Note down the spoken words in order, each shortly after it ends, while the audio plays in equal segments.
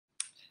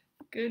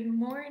Good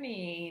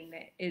morning.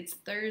 It's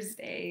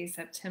Thursday,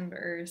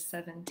 September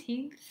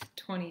 17th,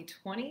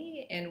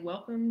 2020, and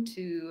welcome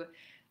to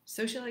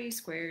Sociality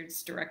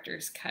Squared's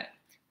Director's Cut,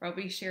 where I'll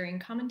be sharing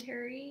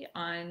commentary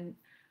on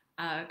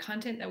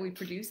content that we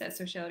produce at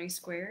Sociality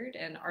Squared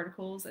and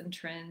articles and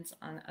trends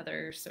on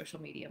other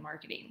social media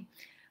marketing.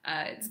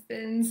 It's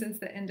been since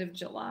the end of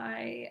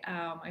July.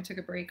 I took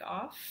a break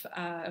off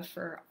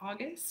for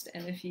August,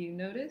 and if you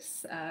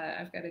notice,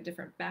 I've got a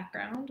different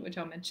background, which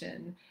I'll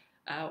mention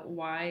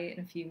why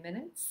in a few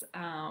minutes.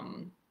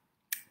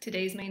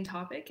 Today's main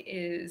topic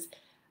is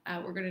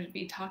we're going to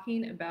be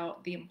talking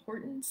about the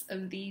importance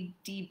of the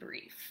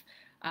debrief.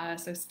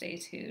 So stay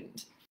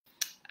tuned.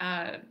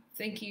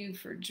 Thank you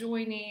for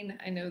joining.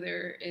 I know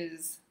there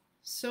is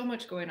so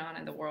much going on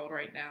in the world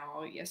right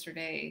now.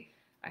 Yesterday,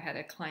 I had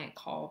a client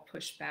call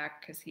pushed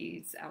back because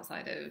he's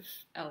outside of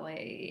LA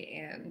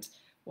and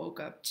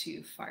woke up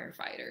to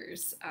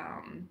firefighters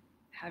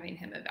having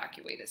him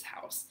evacuate his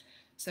house.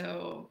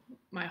 So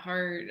my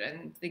heart,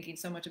 and thinking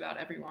so much about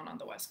everyone on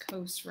the West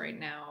Coast right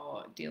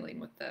now dealing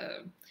with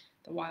the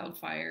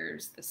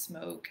wildfires, the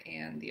smoke,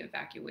 and the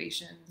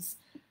evacuations.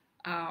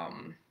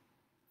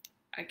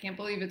 I can't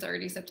believe it's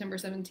already September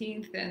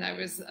 17th, and I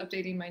was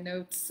updating my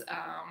notes.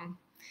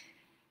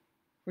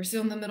 We're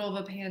still in the middle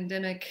of a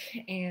pandemic,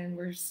 and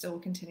we're still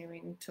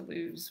continuing to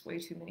lose way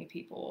too many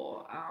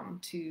people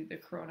to the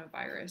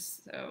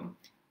coronavirus. So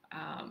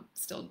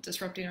still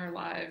disrupting our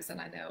lives, and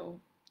I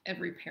know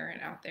every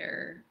parent out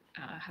there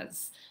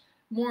has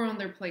more on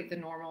their plate than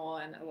normal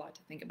and a lot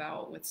to think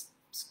about with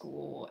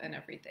school and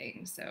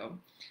everything. So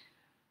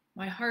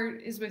my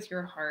heart is with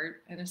your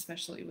heart, and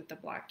especially with the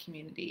Black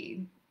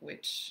community,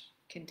 which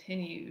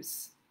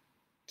continues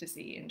to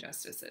see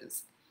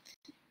injustices.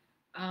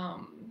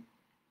 And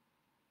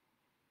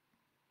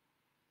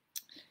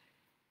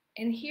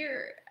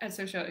here at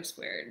Sociality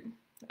Squared,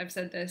 I've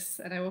said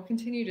this and I will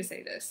continue to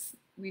say this,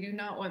 we do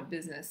not want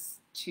business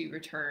to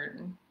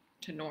return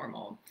to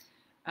normal.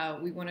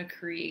 We want to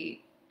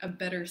create a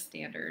better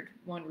standard,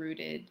 one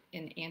rooted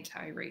in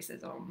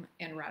anti-racism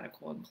and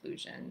radical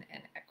inclusion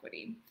and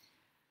equity.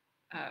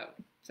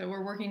 So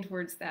we're working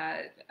towards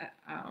that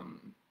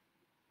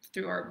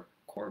through our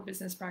core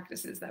business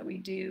practices that we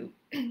do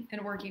and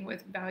working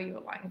with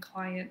value-aligned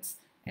clients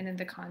and in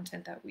the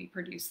content that we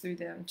produce through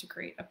them to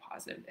create a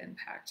positive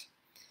impact.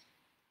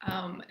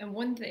 And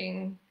one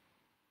thing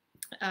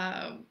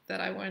that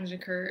I wanted to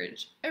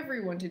encourage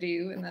everyone to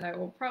do, and that I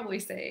will probably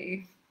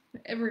say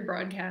every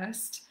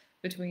broadcast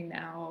between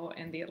now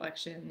and the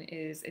election,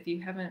 is if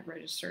you haven't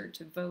registered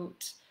to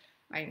vote,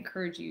 I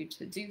encourage you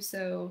to do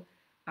so.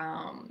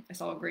 I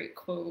saw a great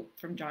quote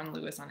from John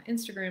Lewis on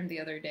Instagram the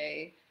other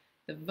day.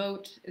 The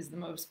vote is the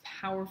most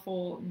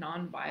powerful,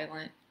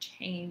 nonviolent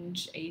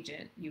change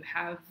agent you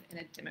have in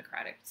a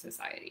democratic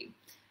society.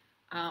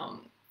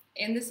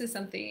 And this is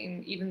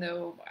something, even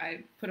though I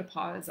put a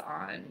pause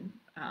on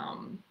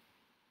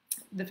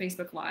the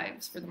Facebook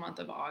Lives for the month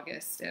of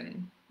August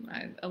and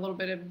a little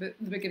bit of the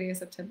beginning of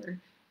September,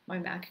 my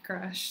Mac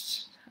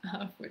crashed,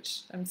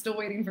 which I'm still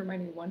waiting for my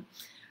new one.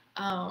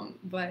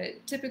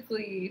 But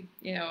typically,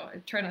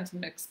 I try not to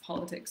mix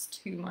politics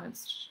too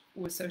much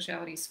with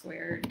Sociality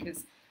Squared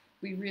because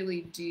we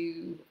really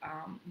do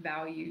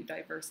value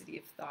diversity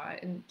of thought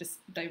and just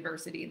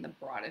diversity in the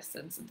broadest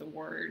sense of the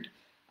word,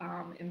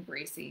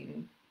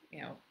 embracing,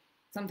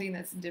 something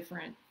that's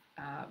different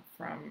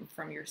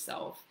from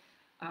yourself.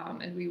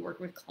 And we work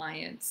with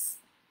clients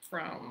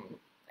from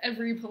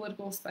every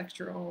political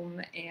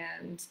spectrum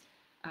and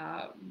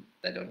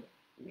that don't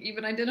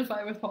even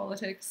identify with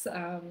politics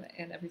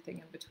and everything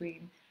in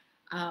between.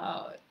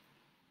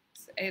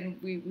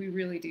 And we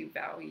really do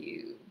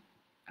value,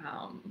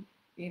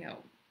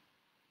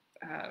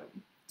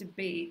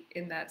 debate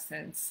in that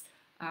sense,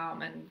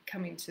 and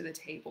coming to the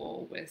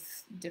table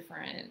with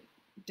different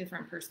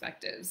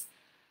perspectives.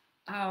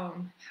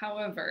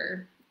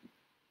 However,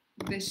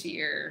 this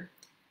year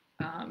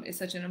is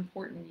such an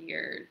important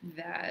year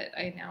that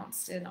I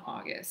announced in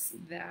August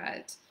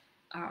that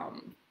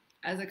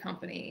as a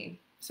company,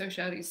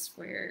 Sociality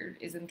Squared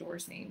is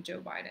endorsing Joe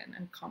Biden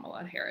and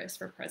Kamala Harris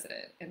for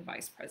president and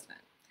vice president.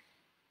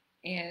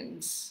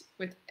 And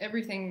with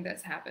everything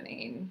that's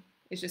happening,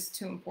 it's just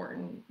too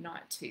important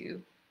not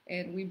to.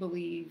 And we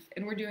believe,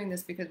 and we're doing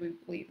this because we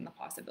believe in the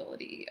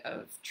possibility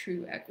of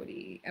true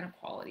equity and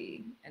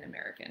equality in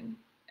America.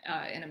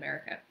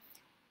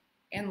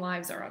 And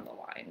lives are on the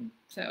line.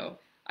 So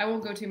I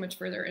won't go too much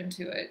further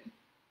into it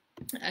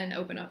and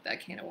open up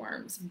that can of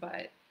worms,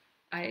 but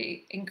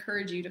I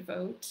encourage you to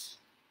vote.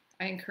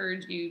 I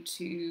encourage you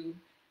to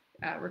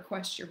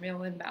request your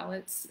mail-in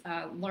ballots,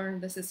 learn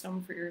the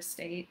system for your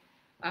state.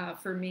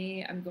 For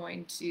me, I've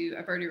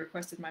already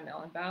requested my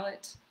mail-in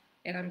ballot,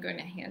 and I'm going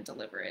to hand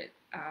deliver it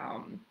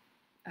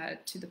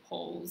to the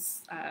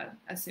polls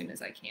as soon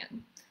as I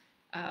can.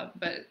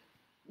 But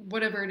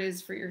whatever it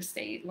is for your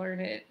state, learn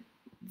it,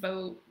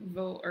 vote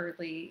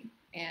early,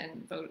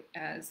 and vote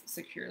as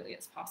securely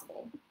as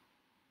possible.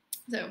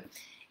 So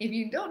if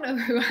you don't know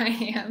who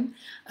I am,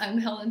 I'm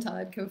Helen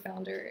Todd,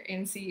 co-founder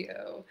and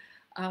CEO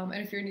And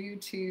if you're new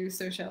to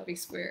Sociality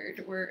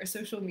Squared, we're a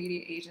social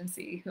media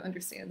agency who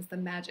understands the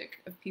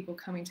magic of people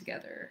coming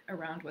together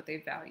around what they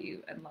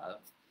value and love.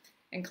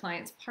 And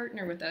clients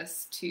partner with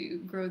us to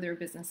grow their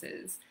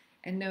businesses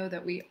and know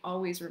that we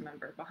always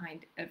remember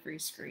behind every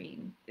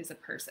screen is a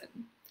person.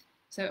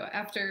 So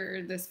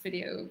after this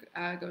video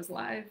goes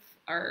live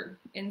or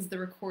ends the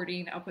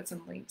recording, I'll put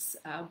some links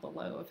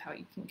below of how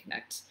you can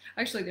connect.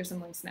 Actually, there's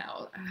some links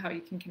now how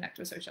you can connect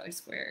with Sociality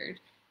Squared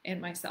and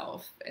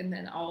myself, and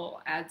then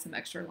I'll add some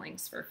extra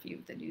links for a few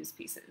of the news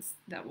pieces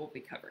that we'll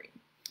be covering.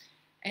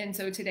 And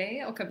so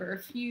today I'll cover a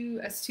few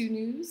S2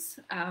 news,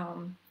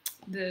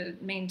 the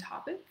main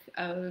topic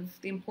of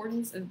the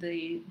importance of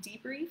the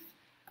debrief,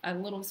 a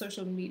little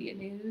social media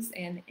news,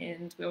 and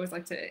we always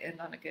like to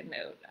end on a good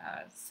note,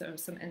 so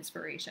some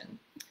inspiration.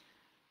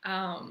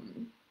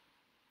 And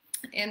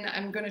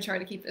I'm going to try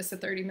to keep this to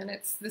 30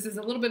 minutes. This is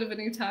a little bit of a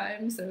new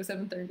time, so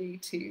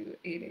 7:30 to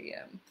 8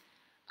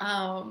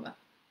 a.m.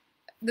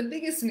 The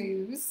biggest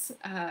news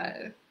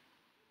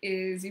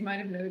is, you might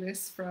have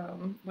noticed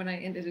from when I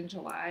ended in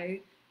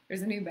July,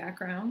 there's a new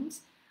background.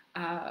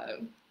 I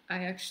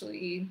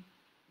actually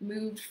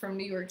moved from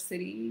New York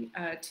City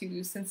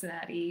to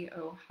Cincinnati,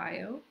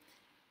 Ohio.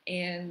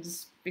 And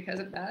because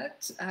of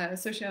that,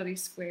 Sociality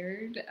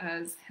Squared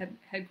as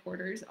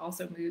headquarters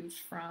also moved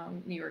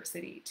from New York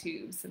City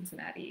to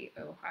Cincinnati,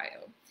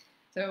 Ohio.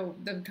 So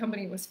the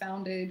company was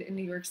founded in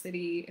New York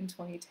City in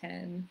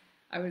 2010.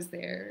 I was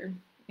there,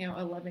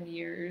 11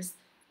 years.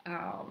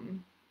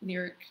 New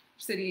York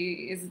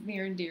City is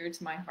near and dear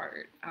to my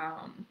heart.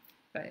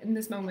 But in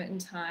this moment in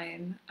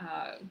time,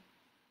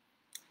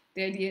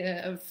 the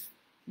idea of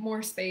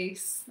more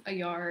space, a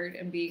yard,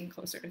 and being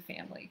closer to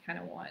family kind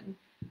of won.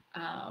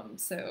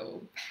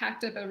 So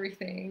packed up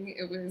everything.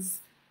 It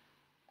was,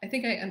 I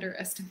think I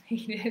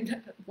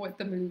underestimated what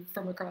the move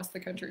from across the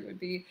country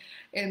would be.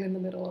 And in the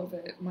middle of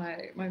it,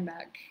 my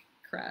Mac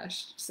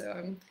crashed.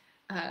 So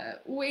I'm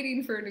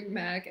waiting for a new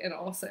Mac. And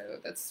also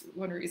that's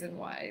one reason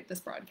why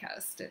this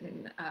broadcast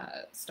didn't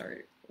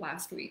start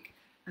last week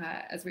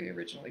as we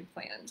originally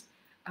planned.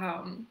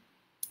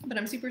 But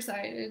I'm super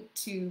excited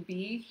to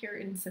be here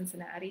in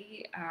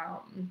Cincinnati.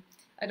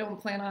 I don't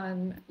plan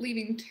on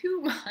leaving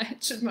too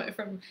much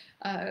from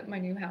my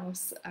new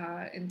house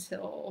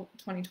until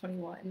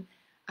 2021.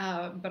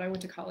 But I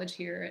went to college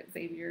here at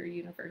Xavier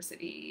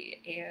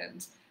University,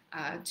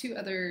 and two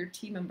other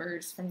team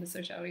members from the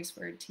Sociality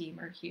Squared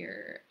team are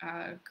here.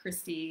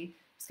 Christy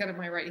is kind of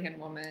my right-hand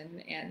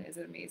woman and is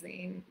an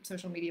amazing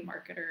social media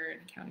marketer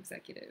and account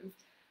executive.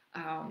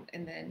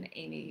 And then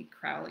Amy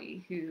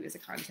Crowley, who is a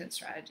content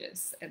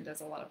strategist and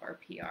does a lot of our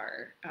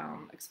PR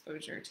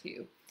exposure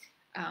too.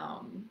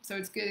 So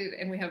it's good,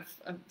 and we have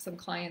some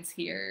clients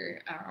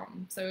here.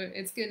 So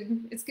it's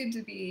good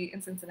to be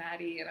in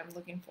Cincinnati, and I'm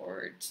looking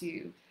forward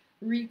to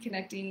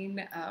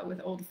reconnecting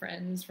with old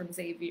friends from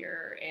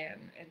Xavier and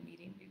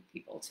meeting new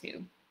people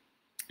too.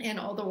 And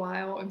all the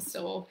while, I'm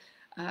still,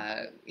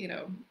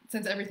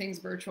 since everything's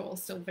virtual,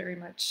 still very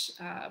much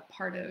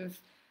part of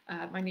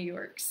my New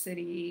York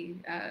City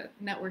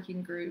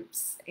networking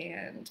groups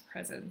and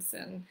presence.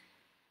 And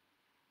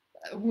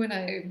when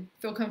I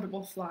feel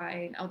comfortable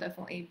flying, I'll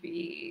definitely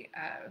be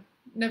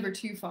never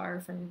too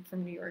far from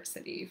New York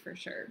City for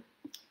sure.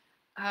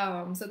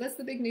 So that's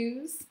the big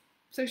news.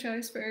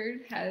 Sociality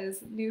Squared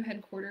has new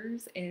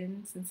headquarters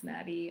in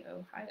Cincinnati,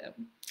 Ohio.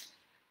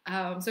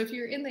 So if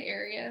you're in the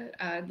area,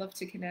 I'd love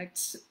to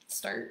connect,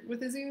 start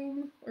with a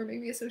Zoom or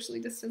maybe a socially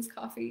distanced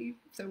coffee.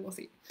 So we'll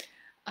see.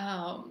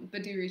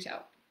 But do reach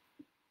out.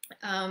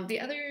 The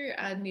other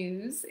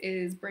news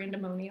is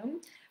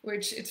Brandemonium,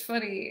 which it's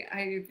funny.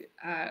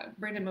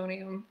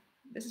 Brandemonium,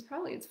 this is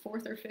probably its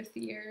 4th or 5th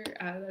year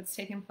that's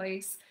taken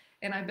place,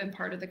 and I've been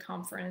part of the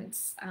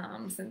conference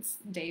since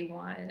day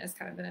one as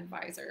kind of an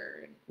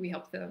advisor. We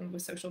helped them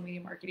with social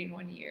media marketing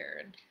 1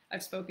 year, and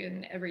I've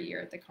spoken every year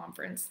at the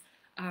conference.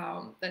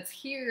 That's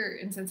here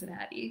in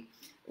Cincinnati,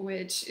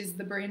 which is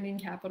the branding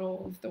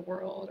capital of the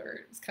world,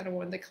 or it's kind of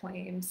one of the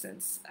claims,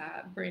 since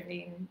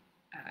branding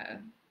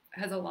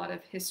has a lot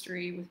of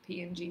history with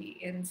P&G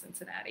in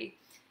Cincinnati.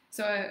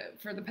 So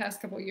for the past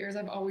couple of years,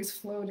 I've always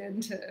flown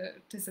into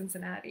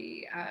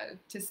Cincinnati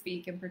to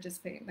speak and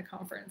participate in the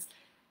conference.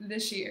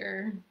 This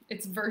year,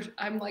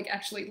 I'm like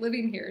actually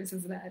living here in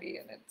Cincinnati,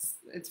 and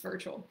it's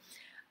virtual.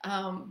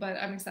 But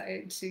I'm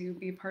excited to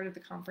be part of the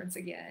conference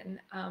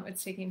again.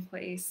 It's taking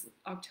place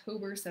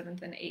October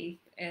 7th and 8th,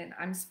 and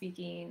I'm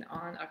speaking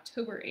on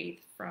October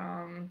 8th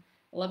from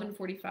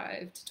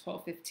 11:45 to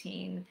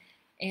 12:15.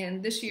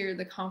 And this year,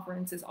 the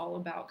conference is all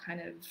about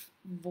kind of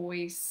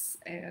voice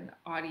and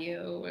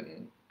audio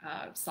and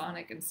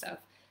sonic and stuff.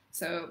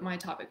 So my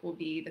topic will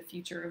be the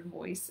future of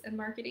voice and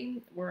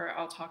marketing, where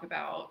I'll talk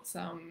about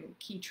some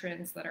key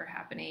trends that are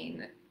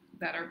happening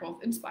that are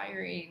both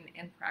inspiring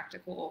and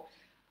practical.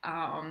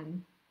 I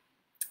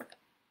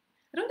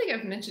don't think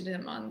I've mentioned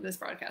him on this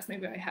broadcast.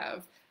 Maybe I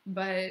have,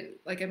 but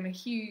like I'm a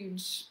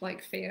huge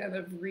fan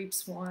of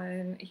Reaps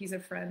One. He's a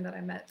friend that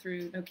I met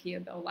through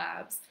Nokia Bell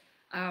Labs,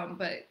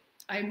 but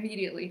I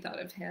immediately thought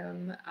of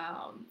him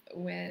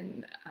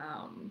when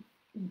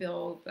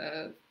Bill,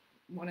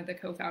 one of the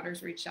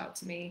co-founders, reached out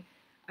to me.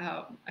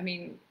 I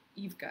mean,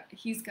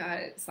 he's got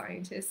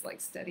scientists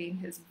like studying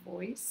his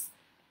voice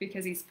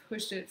because he's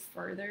pushed it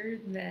further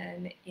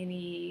than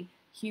any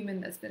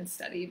human that's been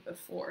studied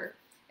before.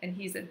 And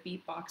he's a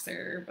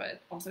beatboxer,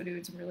 but also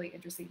doing some really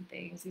interesting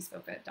things. He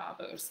spoke at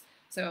Davos.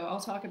 So I'll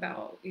talk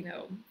about,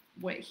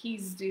 what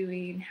he's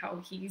doing,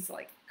 how he's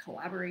like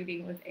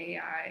collaborating with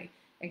AI,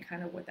 and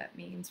kind of what that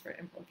means for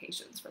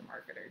implications for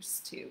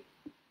marketers too.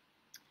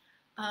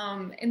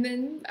 And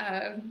then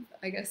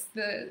I guess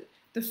the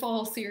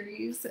fall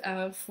series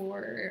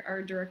for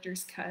our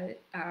director's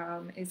cut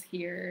is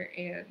here,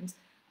 and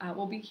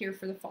we'll be here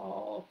for the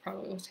fall.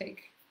 I'll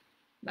take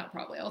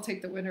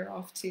the winter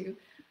off too.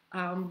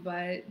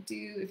 But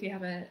if you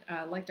haven't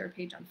liked our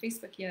page on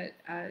Facebook yet,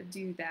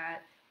 do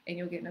that, and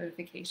you'll get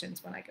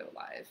notifications when I go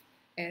live.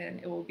 And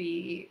it will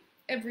be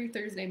every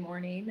Thursday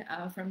morning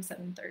from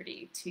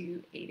 7:30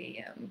 to 8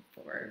 a.m.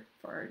 for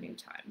our new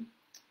time.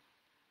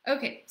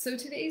 Okay, so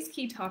today's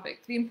key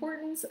topic, the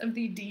importance of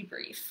the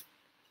debrief.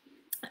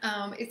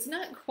 It's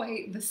not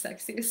quite the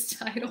sexiest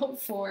title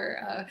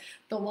for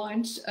the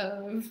launch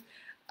of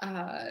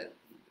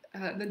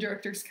the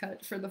director's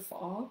cut for the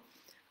fall,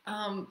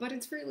 but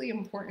it's really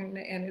important,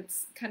 and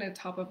it's kind of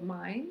top of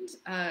mind.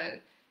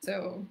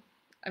 So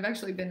I've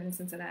actually been in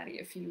Cincinnati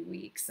a few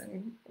weeks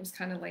and was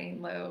kind of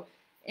laying low,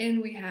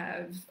 and we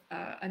have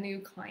a new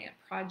client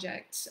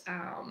project,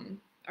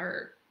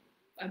 or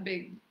a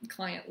big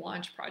client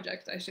launch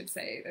project, I should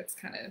say, that's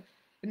kind of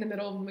in the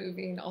middle of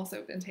moving,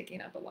 also been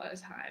taking up a lot of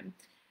time.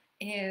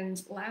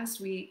 And last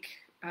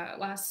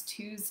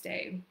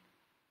Tuesday,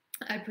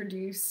 I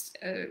produced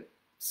a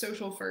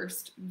social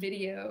first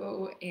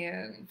video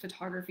and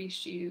photography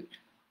shoot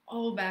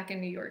all back in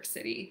New York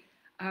City.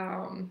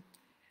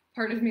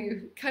 Part of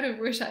me kind of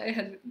wish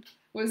I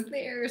was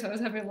there, so I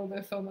was having a little bit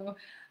of FOMO,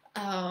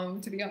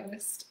 to be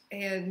honest.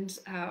 And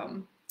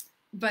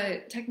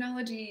but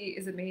technology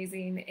is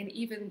amazing, and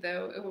even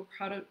though it would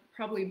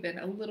probably been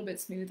a little bit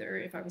smoother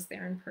if I was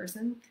there in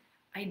person,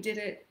 I did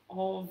it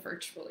all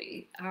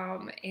virtually.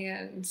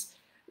 And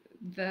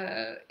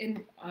the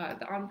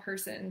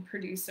on-person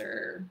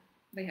producer,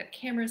 they had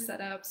cameras set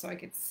up so I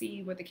could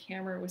see what the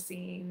camera was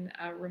seeing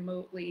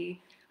remotely.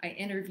 I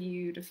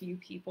interviewed a few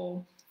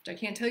people, which I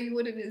can't tell you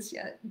what it is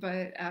yet,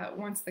 but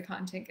once the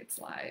content gets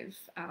live,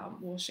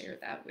 we'll share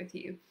that with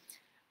you.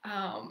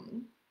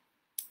 And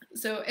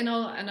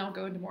I'll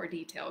go into more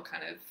detail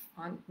kind of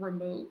on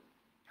remote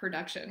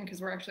production, because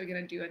we're actually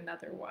going to do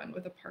another one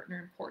with a partner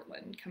in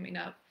Portland coming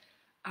up.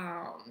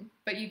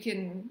 But you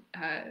can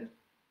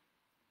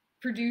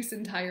produce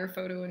entire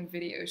photo and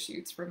video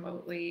shoots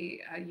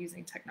remotely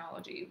using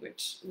technology,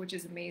 which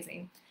is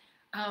amazing.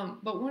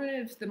 But one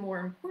of the more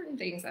important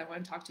things I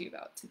want to talk to you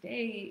about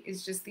today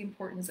is just the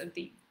importance of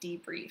the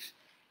debrief.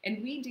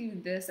 And we do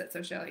this at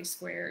Sociality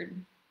Squared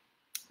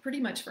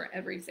pretty much for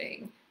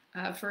everything.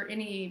 For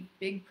any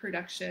big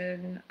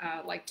production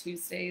like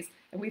Tuesdays,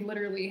 and we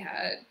literally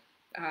had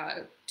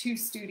 2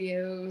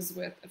 studios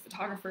with a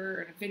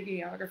photographer and a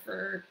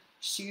videographer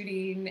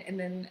shooting, and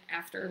then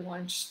after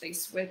lunch they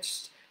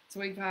switched.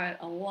 So we got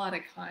a lot of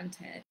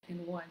content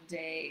in one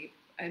day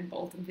in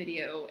both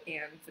video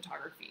and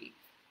photography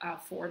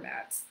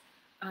formats.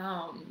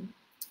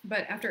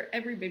 But after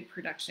every big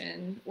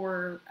production,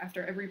 or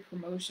after every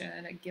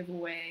promotion, a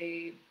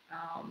giveaway,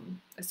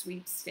 a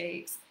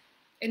sweepstakes,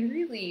 and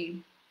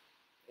really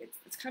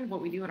it's kind of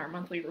what we do in our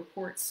monthly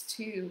reports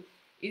too,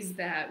 is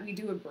that we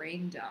do a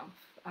brain dump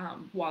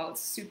while it's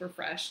super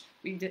fresh.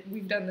 We've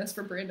done this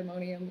for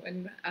Brandemonium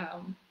when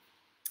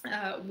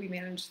we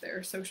managed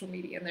their social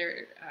media and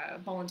their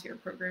volunteer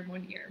program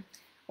one year.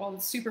 While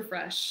it's super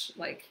fresh,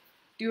 like,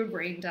 do a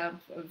brain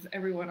dump of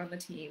everyone on the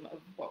team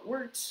of what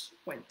worked,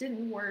 what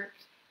didn't work,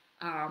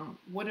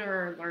 what are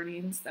our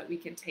learnings that we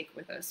can take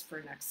with us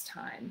for next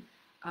time.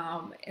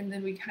 And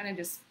then we kind of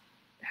just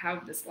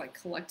have this like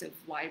collective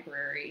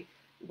library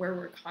where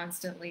we're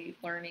constantly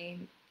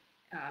learning,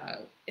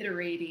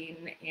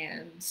 iterating,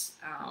 and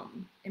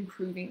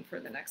improving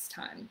for the next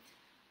time.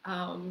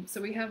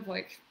 So we have,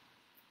 like,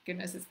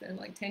 goodness, it's been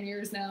like 10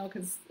 years now,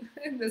 because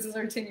this is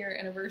our 10-year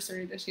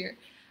anniversary this year.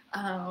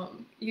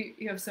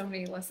 You have so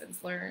many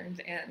lessons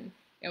learned, and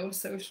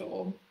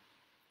social,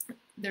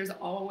 there's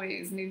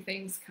always new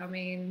things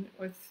coming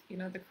with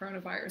the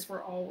coronavirus.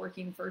 We're all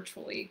working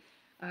virtually.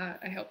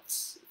 I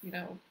helped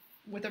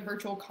with a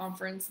virtual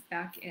conference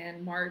back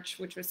in March,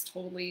 which was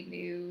totally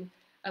new,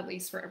 at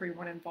least for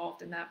everyone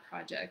involved in that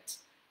project.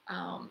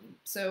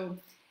 So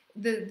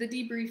the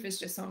debrief is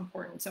just so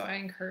important. So I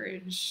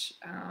encourage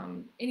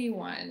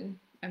anyone,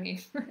 I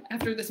mean,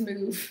 after this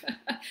move,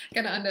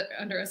 kind of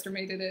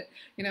underestimated it,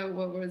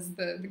 what was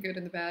the good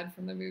and the bad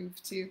from the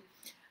move to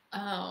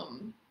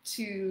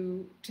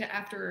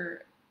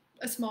after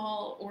a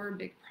small or a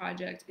big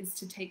project, is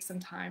to take some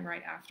time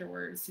right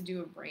afterwards to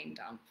do a brain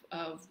dump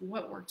of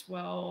what worked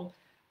well,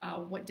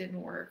 what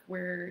didn't work,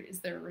 where is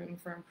there room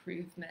for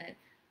improvement,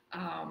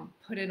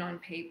 put it on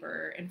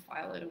paper and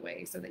file it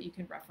away so that you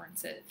can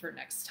reference it for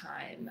next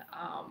time.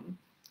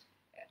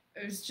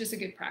 it was just a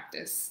good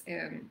practice.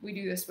 And we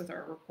do this with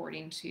our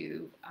reporting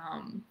too.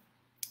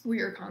 We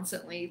are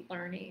constantly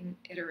learning,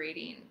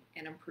 iterating,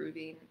 and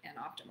improving and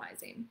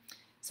optimizing.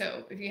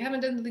 So if you haven't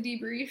done the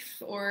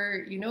debrief,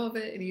 or you know of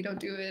it and you don't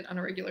do it on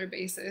a regular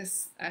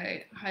basis,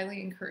 I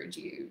highly encourage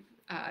you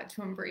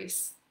to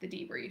embrace the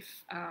debrief.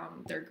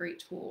 They're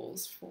great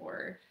tools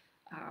for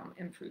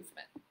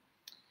improvement.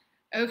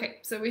 Okay,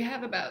 so we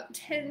have about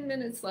 10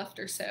 minutes left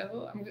or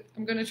so.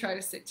 I'm going to try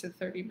to stick to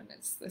 30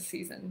 minutes this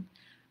season.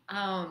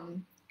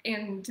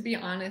 And to be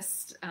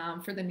honest,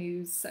 for the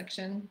news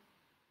section,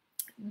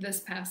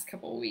 this past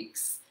couple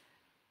weeks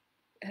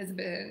has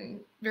been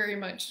very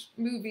much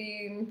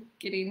moving,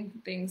 getting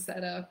things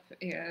set up,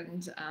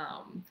 and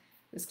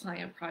this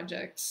client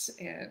project.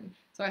 And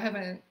so I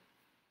haven't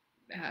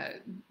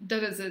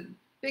done as a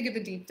big of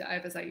a deep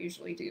dive as I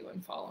usually do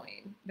in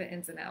following the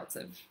ins and outs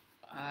of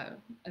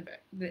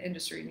the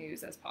industry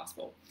news as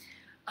possible.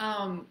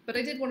 But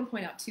I did want to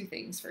point out two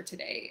things for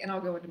today, and I'll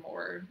go into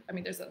more. I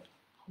mean, there's a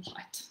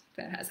lot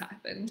that has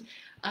happened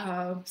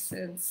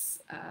since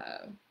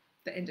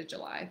the end of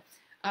July.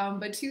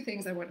 But two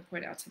things I want to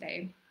point out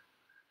today.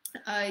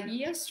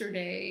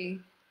 Yesterday,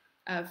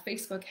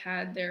 Facebook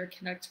had their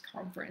Connect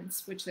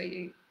conference, which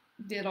they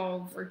did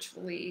all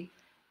virtually.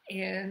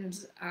 And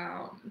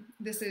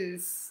this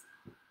is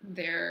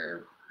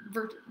their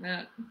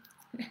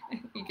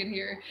you can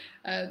hear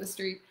the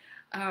street.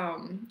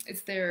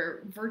 It's their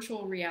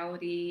virtual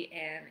reality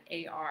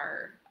and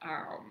AR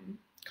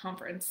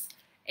conference.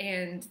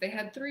 And they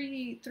had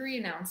three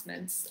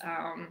announcements.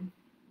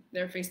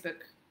 Their Facebook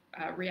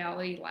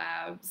Reality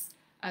Labs.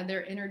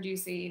 They're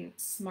introducing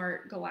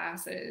smart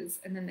glasses,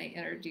 and then they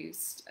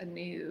introduced a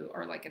new,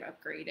 or like an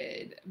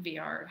upgraded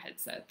VR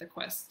headset, the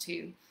Quest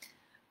 2.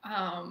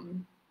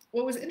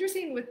 What was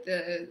interesting with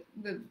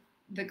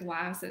the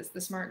glasses,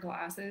 the smart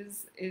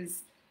glasses,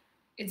 is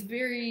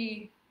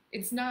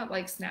it's not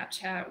like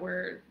Snapchat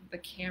where the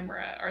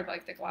camera, or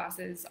like the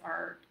glasses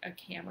are a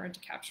camera to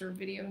capture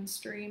video and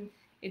stream.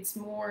 It's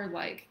more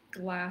like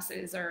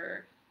glasses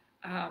are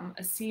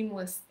a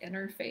seamless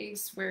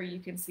interface where you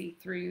can see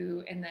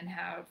through and then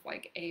have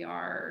like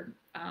AR,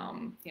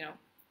 kind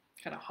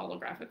of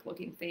holographic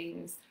looking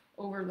things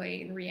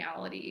overlaying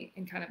reality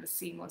in kind of a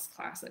seamless,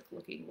 classic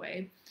looking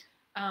way.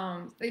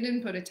 They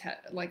didn't put a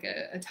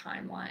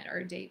timeline or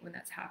a date when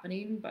that's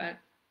happening, but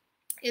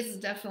it's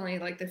definitely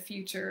like the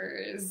future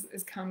is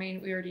coming.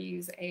 We already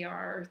use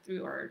AR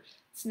through our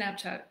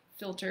Snapchat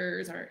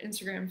filters, our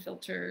Instagram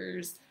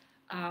filters,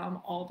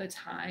 all the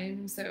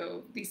time.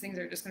 So these things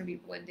are just going to be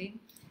blending.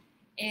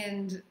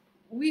 And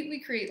we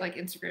create like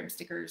Instagram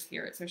stickers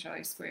here at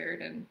Sociality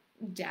Squared and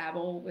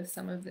dabble with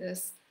some of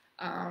this.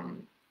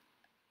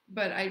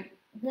 But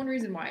one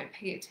reason why I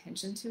pay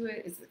attention to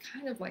it is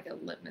kind of like a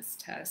litmus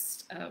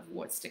test of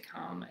what's to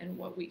come and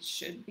what we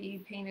should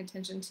be paying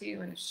attention to,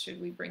 and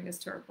should we bring this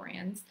to our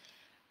brands.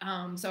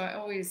 So I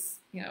always,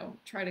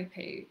 try to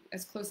pay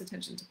as close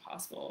attention to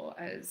possible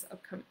as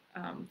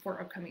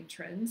for upcoming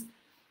trends.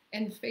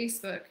 And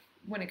Facebook,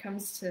 when it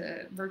comes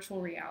to virtual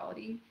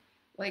reality,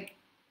 like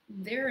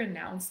their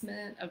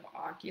announcement of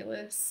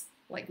Oculus,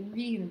 like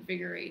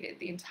reinvigorated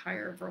the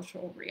entire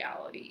virtual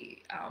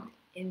reality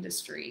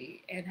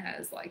industry and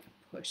has like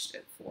pushed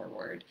it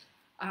forward.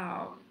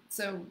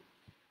 So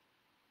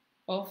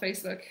while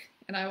Facebook,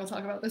 and I will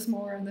talk about this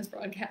more in this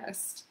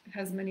broadcast,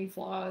 has many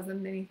flaws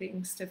and many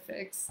things to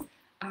fix,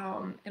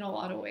 in a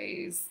lot of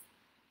ways,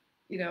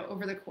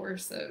 over the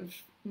course of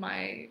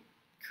my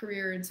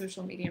career in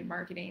social media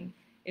marketing,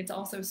 it's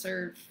also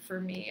served for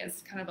me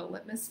as kind of a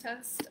litmus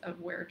test of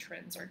where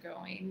trends are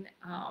going.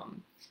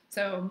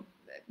 So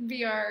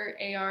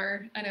VR,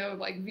 AR, I know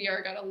like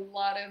VR got a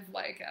lot of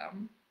like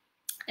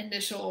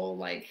initial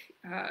like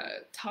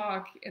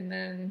talk, and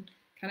then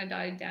kind of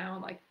died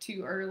down like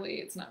too early.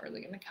 It's not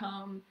really going to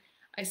come.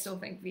 I still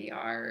think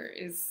VR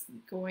is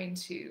going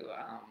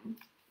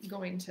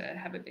to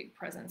have a big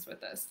presence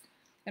with us.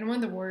 And one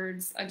of the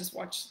words, I just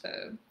watched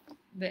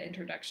the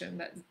introduction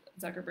that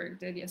Zuckerberg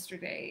did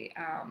yesterday.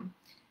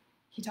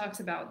 He talks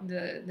about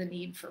the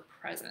need for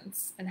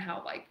presence and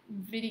how like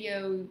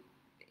video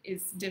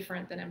is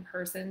different than in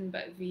person,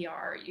 but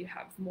VR, you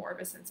have more of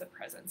a sense of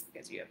presence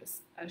because you have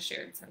a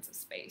shared sense of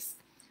space.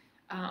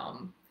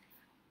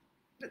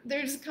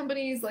 There's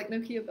companies like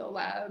Nokia Bell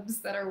Labs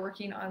that are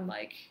working on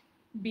like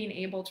being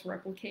able to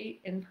replicate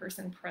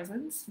in-person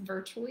presence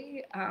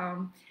virtually.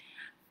 I'm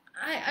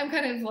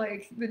kind of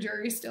like, the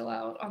jury's still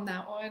out on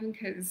that one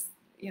because,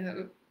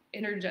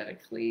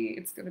 energetically,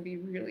 it's going to be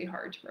really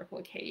hard to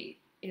replicate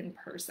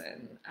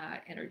in-person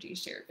energy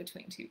shared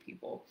between two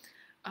people.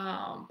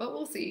 But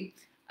we'll see.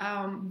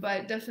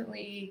 But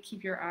definitely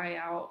keep your eye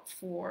out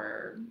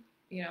for,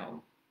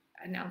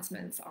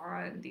 announcements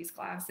on these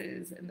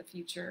glasses in the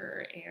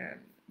future and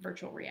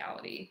virtual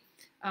reality.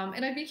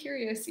 And I'd be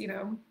curious,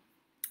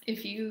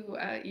 if you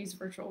use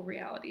virtual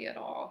reality at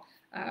all.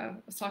 I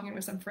was talking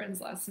with some friends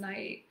last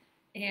night,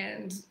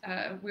 and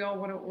we all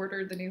want to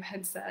order the new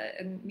headset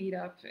and meet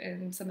up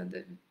in some of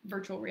the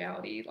virtual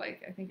reality,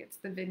 like I think it's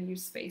the venue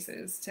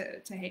spaces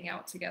to hang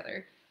out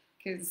together.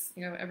 because,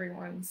 you know,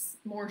 everyone's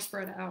more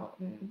spread out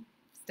and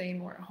staying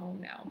more at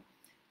home now.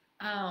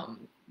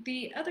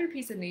 The other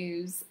piece of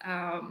news,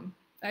 I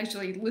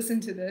actually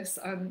listened to this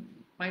on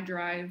my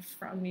drive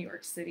from New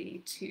York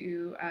City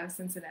to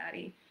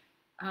Cincinnati.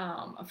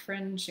 A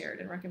friend shared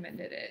and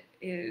recommended it,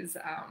 is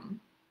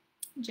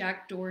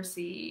Jack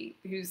Dorsey,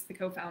 who's the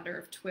co-founder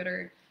of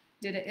Twitter,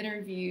 did an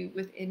interview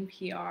with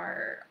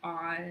NPR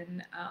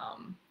on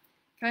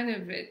kind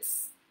of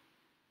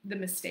the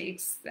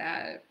mistakes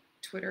that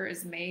Twitter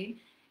has made.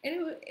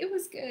 And it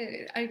was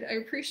good. I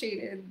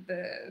appreciated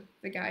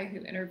the guy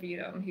who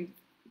interviewed him. He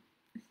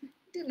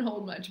didn't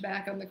hold much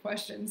back on the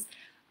questions,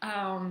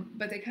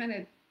 but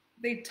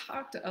they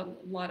talked a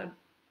lot of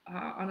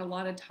on a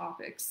lot of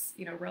topics,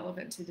 you know,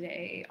 relevant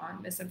today,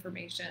 on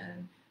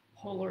misinformation,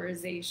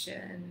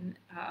 polarization,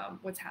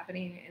 what's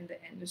happening in the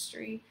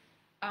industry.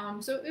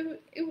 So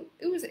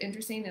it was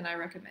interesting, and I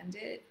recommend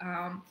it.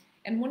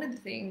 And one of the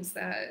things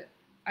that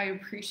I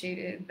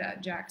appreciated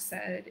that Jack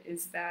said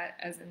is that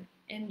as an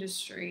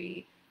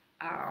industry,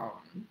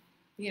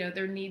 you know,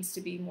 there needs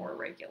to be more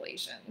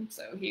regulation.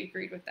 So he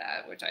agreed with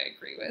that, which I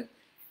agree with.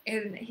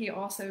 And he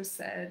also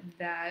said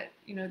that,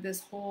 you know,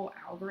 this whole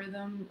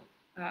algorithm,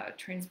 our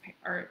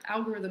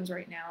algorithms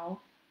right now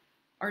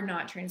are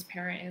not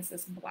transparent. It's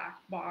this black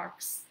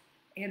box,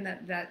 and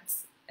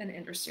that's an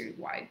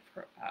industry-wide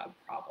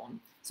problem.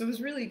 So it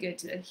was really good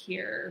to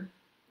hear,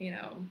 you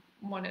know,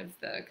 one of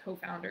the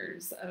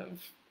co-founders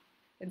of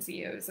and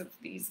CEOs of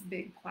these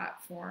big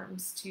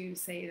platforms to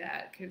say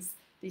that, because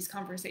these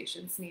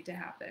conversations need to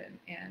happen,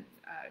 and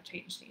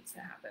change needs to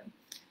happen.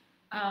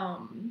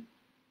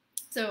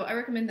 So I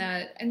recommend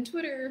that. And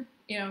Twitter,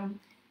 you know,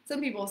 some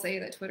people say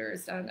that Twitter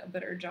has done a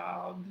better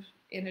job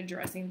in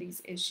addressing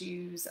these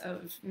issues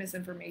of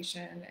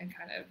misinformation and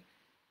kind of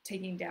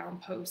taking down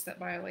posts that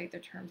violate the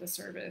terms of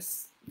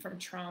service from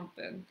Trump.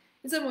 And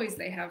in some ways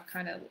they have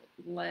kind of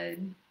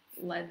led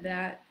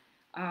that.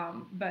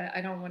 But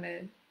I don't want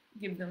to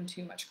give them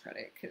too much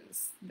credit,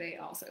 because they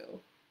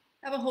also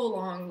have a whole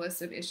long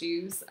list of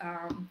issues.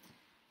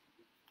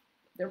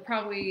 They're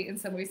probably in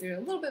some ways doing a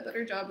little bit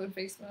better job than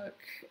Facebook.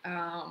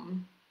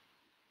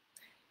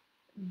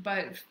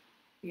 But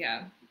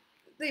yeah,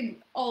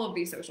 all of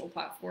these social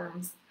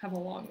platforms have a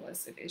long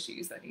list of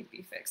issues that need to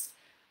be fixed.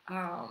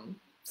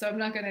 So I'm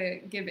not going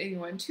to give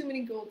anyone too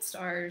many gold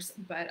stars,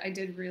 but I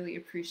did really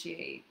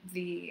appreciate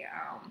the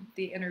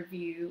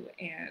interview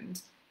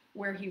and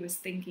where he was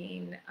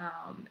thinking,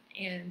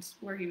 and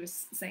where he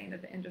was saying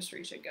that the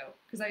industry should go,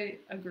 because I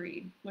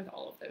agreed with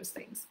all of those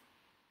things.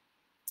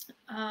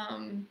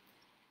 And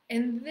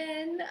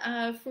then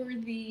for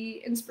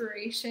the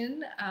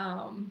inspiration,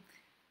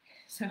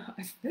 so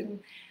I've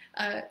been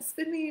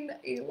spending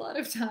a lot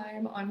of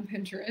time on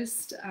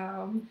Pinterest.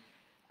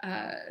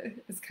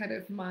 It's kind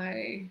of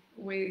my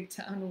way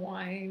to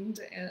unwind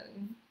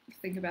and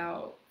think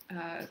about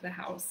the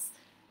house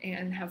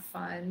and have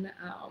fun.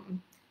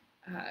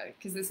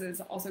 Because this is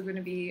also going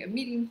to be a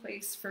meeting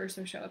place for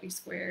Sociality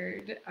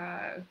Squared.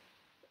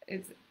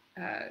 It's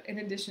in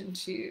addition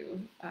to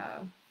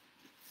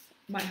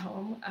my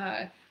home.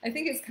 I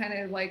think it's kind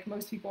of like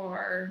most people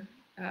are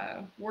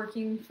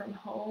working from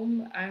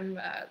home. I'm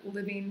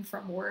living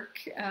from work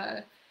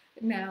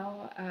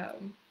now,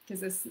 because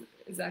this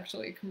is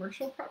actually a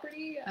commercial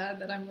property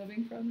that I'm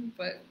living from,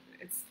 but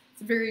it's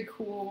a very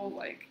cool,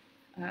 like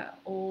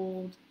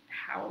old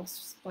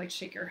house, like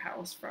shaker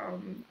house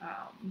from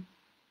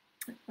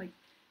like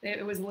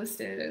it was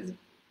listed as,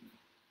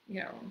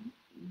 you know,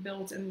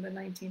 built in the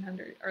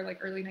 1900s or like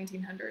early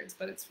 1900s,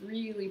 but it's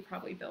really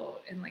probably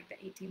built in like the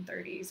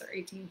 1830s or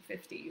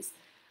 1850s.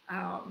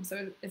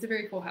 So it's a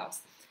very cool house.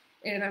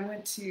 And I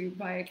went to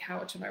buy a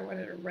couch, and I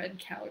wanted a red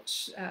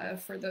couch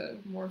for the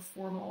more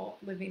formal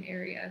living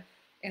area.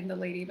 And the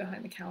lady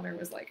behind the counter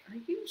was like, "Are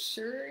you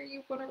sure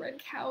you want a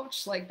red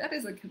couch? Like, that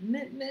is a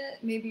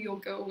commitment. Maybe you'll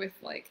go with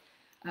like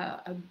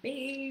a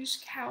beige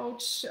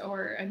couch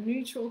or a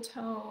neutral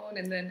tone,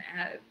 and then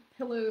add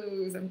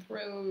pillows and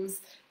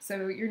throws,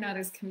 so you're not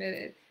as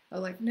committed." I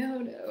was like,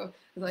 no.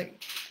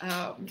 Like,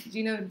 do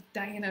you know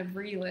Diana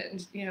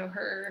Vreeland? You know,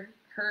 her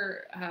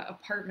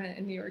apartment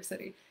in New York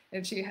City,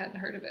 and she hadn't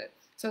heard of it.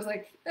 So I was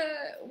like,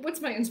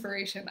 what's my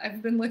inspiration?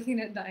 I've been looking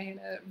at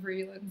Diana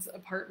Vreeland's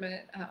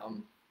apartment.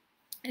 And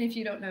if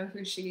you don't know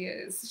who she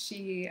is,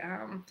 she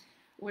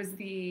was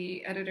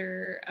the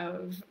editor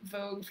of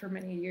Vogue for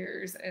many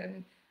years,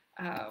 and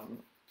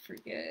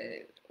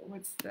forget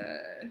what's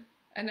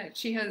and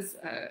she has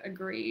a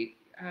great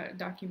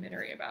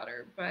documentary about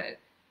her, but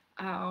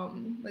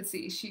let's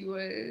see, she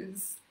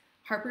was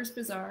Harper's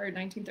Bazaar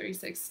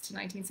 1936 to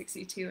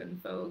 1962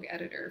 and Vogue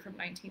editor from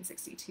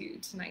 1962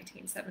 to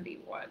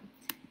 1971.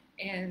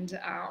 And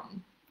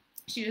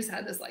she just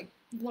had this like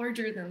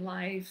larger than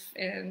life,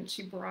 and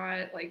she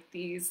brought like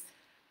these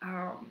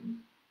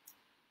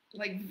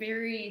like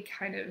very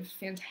kind of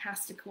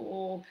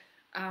fantastical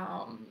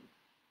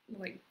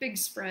like big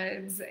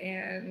spreads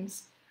and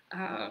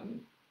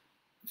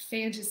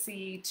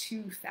fantasy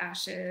to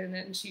fashion,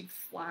 and she'd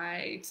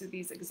fly to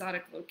these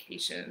exotic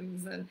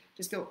locations and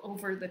just go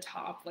over the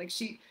top. Like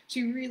she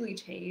really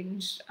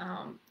changed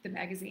the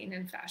magazine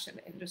and fashion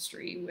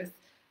industry with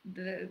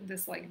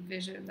this like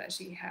vision that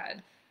she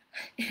had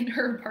in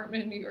her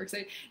apartment in New York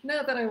City.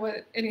 Not that I want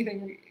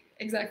anything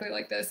exactly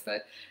like this,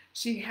 but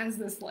she has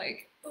this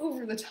like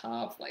over the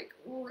top like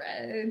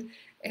red,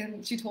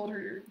 and she told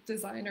her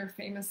designer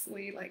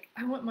famously like,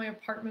 I want my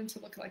apartment to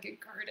look like a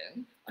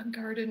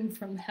garden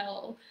from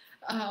hell.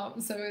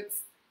 So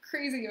it's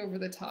crazy over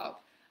the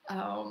top.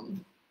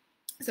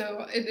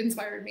 So it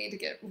inspired me to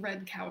get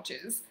red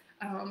couches,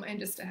 and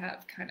just to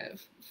have kind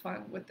of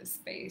fun with the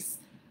space.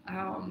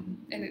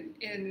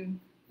 In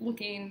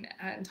looking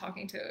and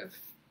talking to a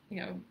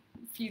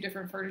few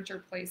different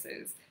furniture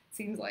places, it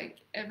seems like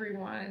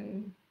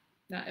everyone,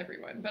 not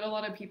everyone, but a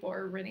lot of people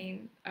are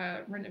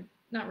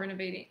not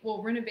renovating,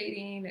 well,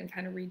 renovating and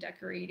kind of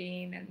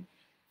redecorating. And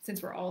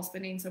since we're all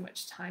spending so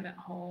much time at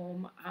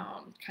home,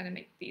 kind of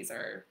make these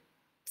our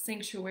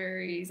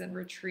sanctuaries and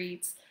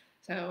retreats.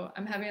 So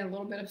I'm having a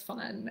little bit of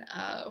fun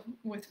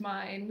with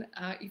mine,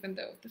 even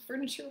though the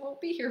furniture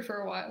won't be here for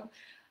a while.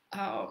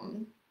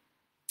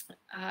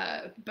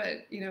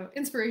 But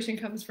inspiration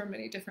comes from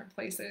many different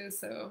places.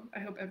 So I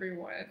hope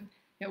everyone,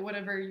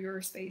 whatever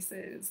your space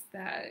is,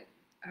 that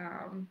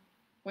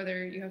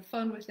whether you have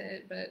fun with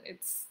it, but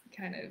it's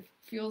kind of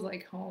feels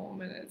like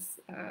home and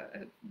is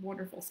a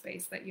wonderful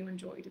space that you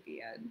enjoy to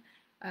be in,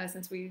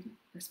 since we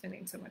are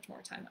spending so much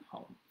more time at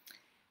home.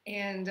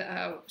 And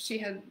she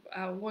had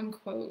one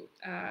quote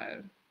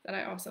that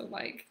I also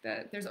like,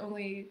 that there's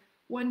only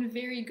one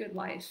very good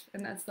life,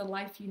 and that's the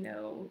life you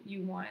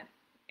want,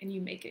 and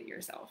you make it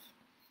yourself.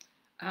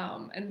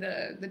 And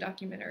the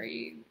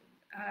documentary,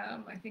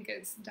 I think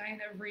it's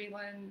Diana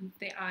Vreeland,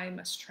 The Eye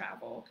Must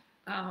Travel.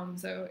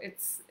 So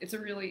it's a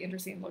really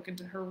interesting look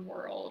into her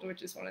world,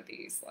 which is one of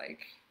these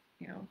like,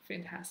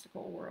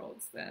 fantastical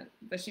worlds that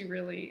she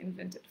really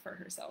invented for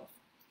herself.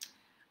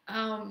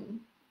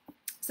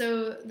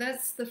 So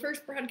that's the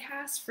first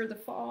broadcast for the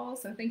fall.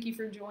 So thank you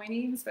for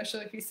joining,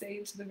 especially if you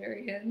stayed to the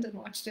very end and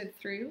watched it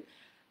through.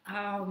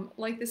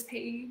 Like this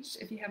page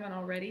if you haven't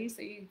already,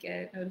 so you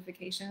get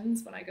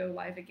notifications when I go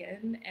live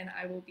again. And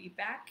I will be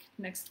back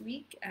next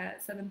week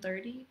at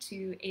 7:30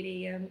 to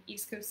 8 a.m.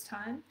 East Coast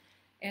time.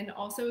 And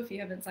also, if you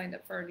haven't signed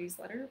up for our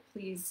newsletter,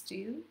 please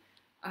do.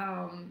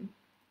 And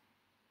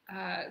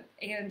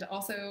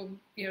also,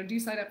 do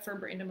sign up for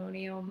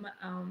Brandemonium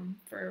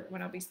for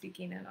when I'll be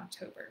speaking in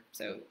October.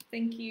 So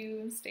thank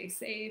you. Stay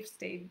safe,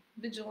 stay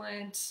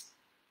vigilant,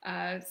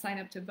 sign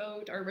up to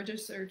vote or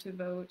register to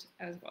vote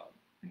as well.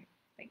 All right,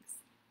 thanks.